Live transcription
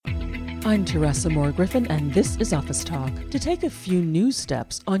I'm Teresa Moore Griffin, and this is Office Talk. To take a few new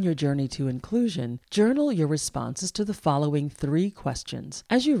steps on your journey to inclusion, journal your responses to the following 3 questions.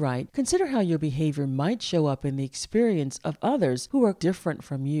 As you write, consider how your behavior might show up in the experience of others who are different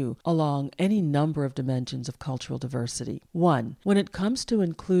from you along any number of dimensions of cultural diversity. 1. When it comes to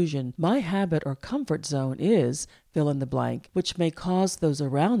inclusion, my habit or comfort zone is fill in the blank, which may cause those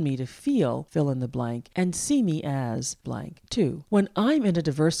around me to feel fill in the blank and see me as blank. 2. When I'm in a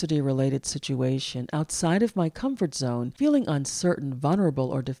diversity-related situation outside of my comfort zone, feeling uncertain,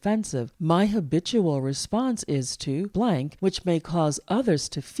 vulnerable, or defensive, my habitual response is to blank, which may cause others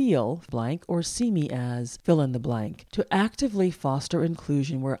to feel blank or see me as fill in the blank. To actively foster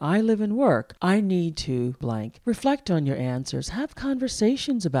inclusion where I live and work, I need to blank. Reflect on your answers. Have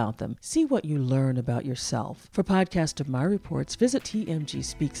conversations about them. See what you learn about yourself. For podcast of my reports, visit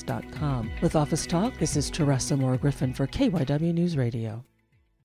tmgspeaks.com. With Office Talk, this is Teresa Moore Griffin for KYW News Radio.